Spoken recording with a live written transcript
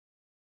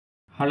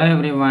Hello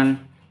everyone.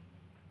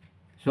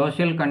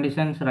 Social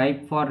conditions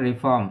ripe for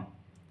reform.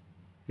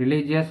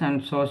 Religious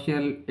and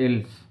social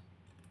ills.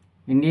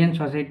 Indian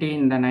society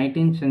in the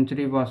 19th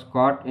century was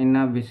caught in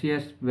a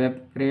vicious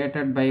web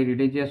created by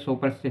religious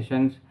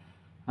superstitions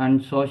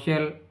and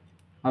social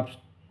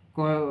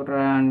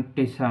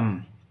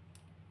obscurantism.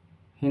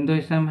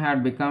 Hinduism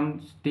had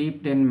become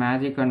steeped in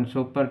magic and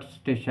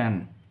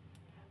superstition.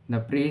 The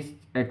priests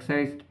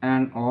exercised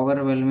an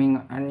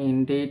overwhelming and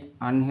indeed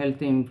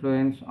unhealthy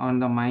influence on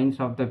the minds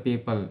of the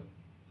people.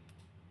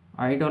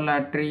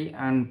 Idolatry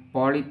and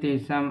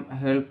polytheism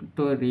helped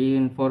to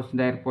reinforce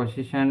their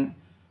position,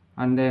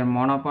 and their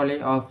monopoly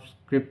of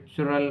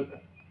scriptural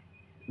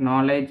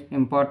knowledge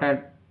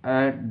imparted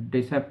a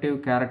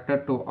deceptive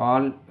character to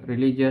all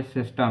religious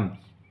systems.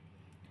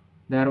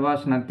 There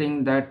was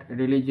nothing that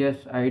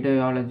religious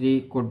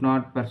ideology could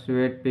not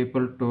persuade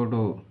people to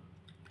do.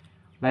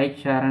 Like,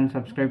 share, and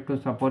subscribe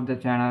to support the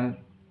channel.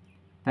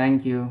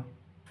 Thank you.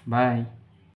 Bye.